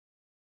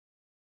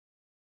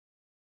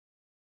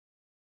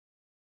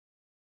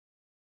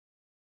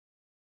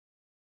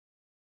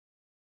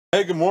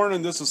Hey, good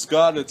morning. This is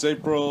Scott. It's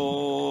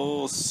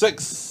April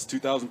 6th,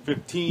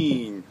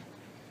 2015.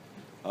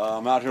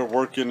 I'm out here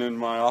working in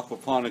my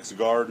aquaponics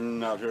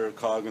garden, out here at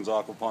Coggins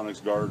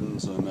Aquaponics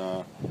Gardens,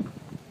 and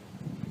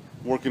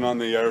working on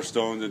the air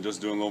stones and just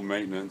doing a little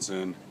maintenance.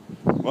 And,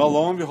 well,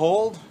 lo and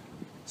behold,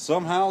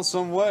 somehow,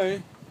 some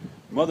way,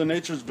 Mother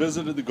Nature's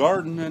visited the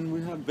garden and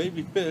we have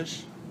baby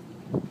fish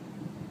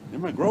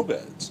in my grow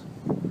beds.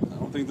 I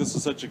don't think this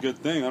is such a good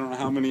thing. I don't know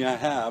how many I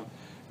have.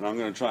 And I'm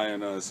going to try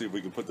and see if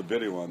we can put the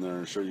video on there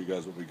and show you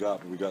guys what we got.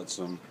 But we got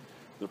some,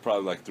 they're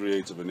probably like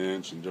 3/8 of an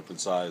inch in different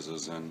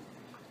sizes. And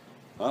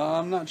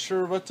I'm not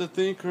sure what to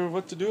think or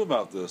what to do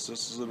about this.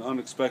 This is an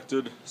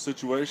unexpected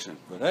situation.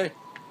 But hey,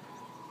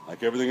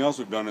 like everything else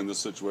we've done in this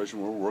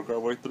situation, we'll work our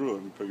way through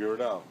it and figure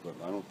it out. But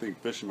I don't think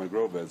fishing my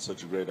grow bed is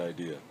such a great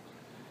idea.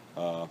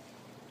 I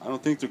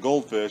don't think they're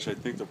goldfish. I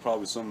think they're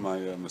probably some of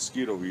my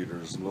mosquito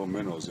eaters, little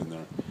minnows in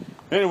there.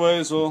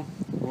 Anyways, we'll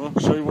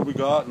show you what we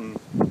got and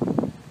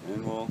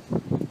we'll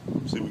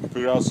see if we can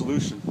figure out a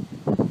solution.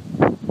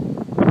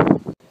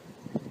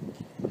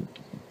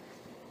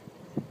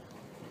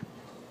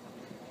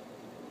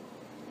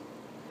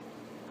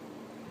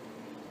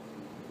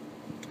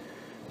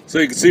 So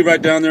you can see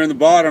right down there in the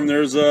bottom,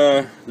 there's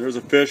a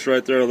fish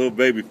right there, a little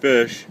baby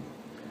fish.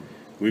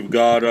 We've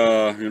got,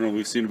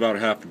 we've seen about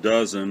half a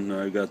dozen.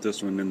 I got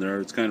this one in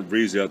there. It's kind of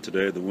breezy out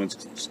today. The wind's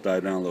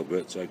died down a little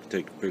bit, so I can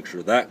take a picture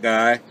of that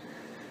guy.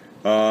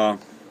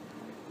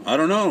 I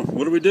don't know.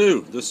 What do we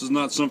do? This is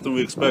not something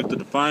we expected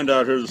to find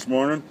out here this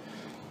morning.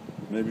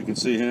 Maybe you can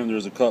see him.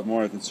 There's a couple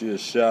more. I can see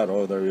his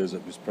shadow. There he is.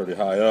 He's pretty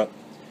high up.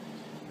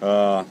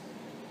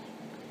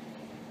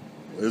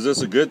 Is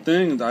this a good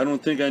thing? I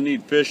don't think I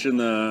need fish in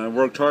the... I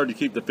worked hard to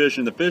keep the fish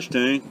in the fish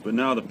tank, but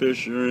now the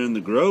fish are in the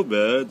grow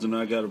beds, and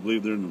I got to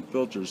believe they're in the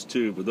filters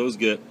too. But those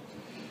get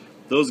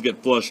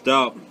flushed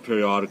out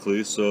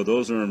periodically, so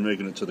those aren't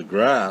making it to the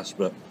grass.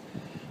 But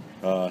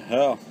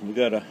hell, we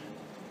got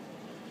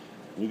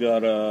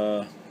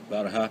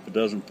about a half a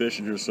dozen fish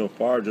in here so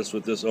far just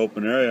with this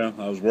open area.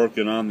 I was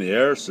working on the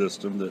air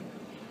system, that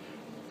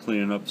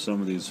cleaning up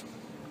some of these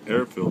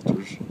air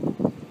filters.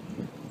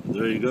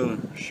 There you go.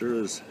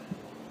 Sure as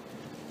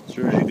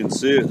you can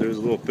see it, there's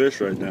a little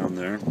fish right down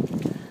there.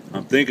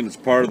 I'm thinking it's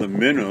part of the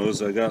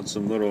minnows. I got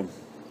some little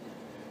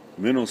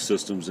minnow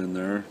systems in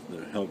there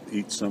that help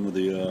eat some of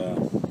the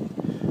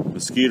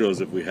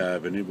mosquitoes if we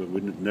have any, but we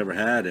never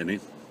had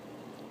any.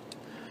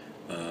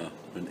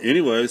 And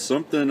anyway,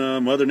 something,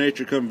 Mother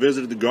Nature come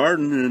visited the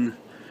garden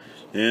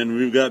and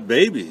we've got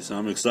babies.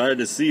 I'm excited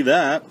to see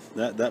that.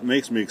 That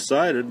makes me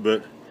excited,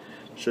 but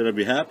should I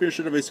be happy or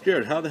should I be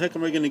scared? How the heck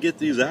am I going to get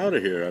these out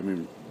of here? I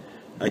mean,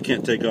 I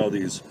can't take all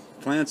these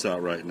plants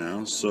out right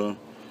now, so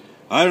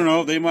I don't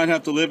know. They might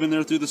have to live in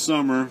there through the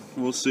summer.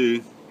 We'll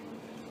see.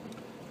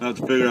 I have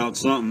to figure out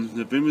something.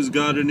 If anybody's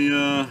got any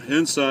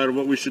insight of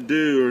what we should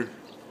do, or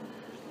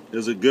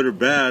is it good or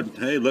bad,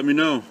 hey, let me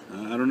know.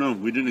 I don't know.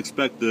 We didn't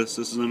expect this.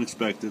 This is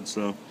unexpected,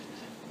 so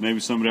maybe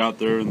somebody out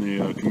there in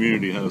the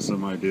community has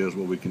some ideas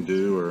what we can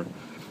do, or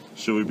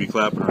should we be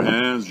clapping our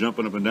hands,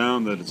 jumping up and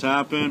down that it's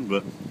happened,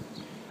 but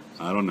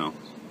I don't know.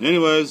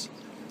 Anyways,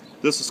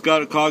 this is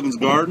Scott at Coggins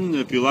Garden.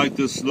 If you like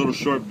this little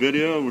short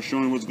video, we're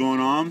showing what's going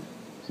on.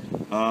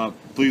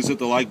 Please hit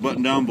the like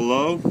button down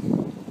below.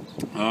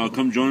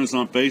 Come join us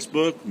on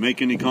Facebook.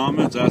 Make any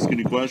comments, ask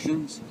any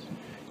questions.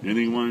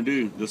 Anything you want to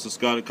do. This is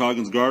Scott at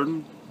Coggins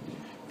Garden.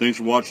 Thanks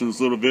for watching this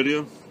little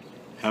video.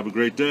 Have a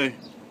great day.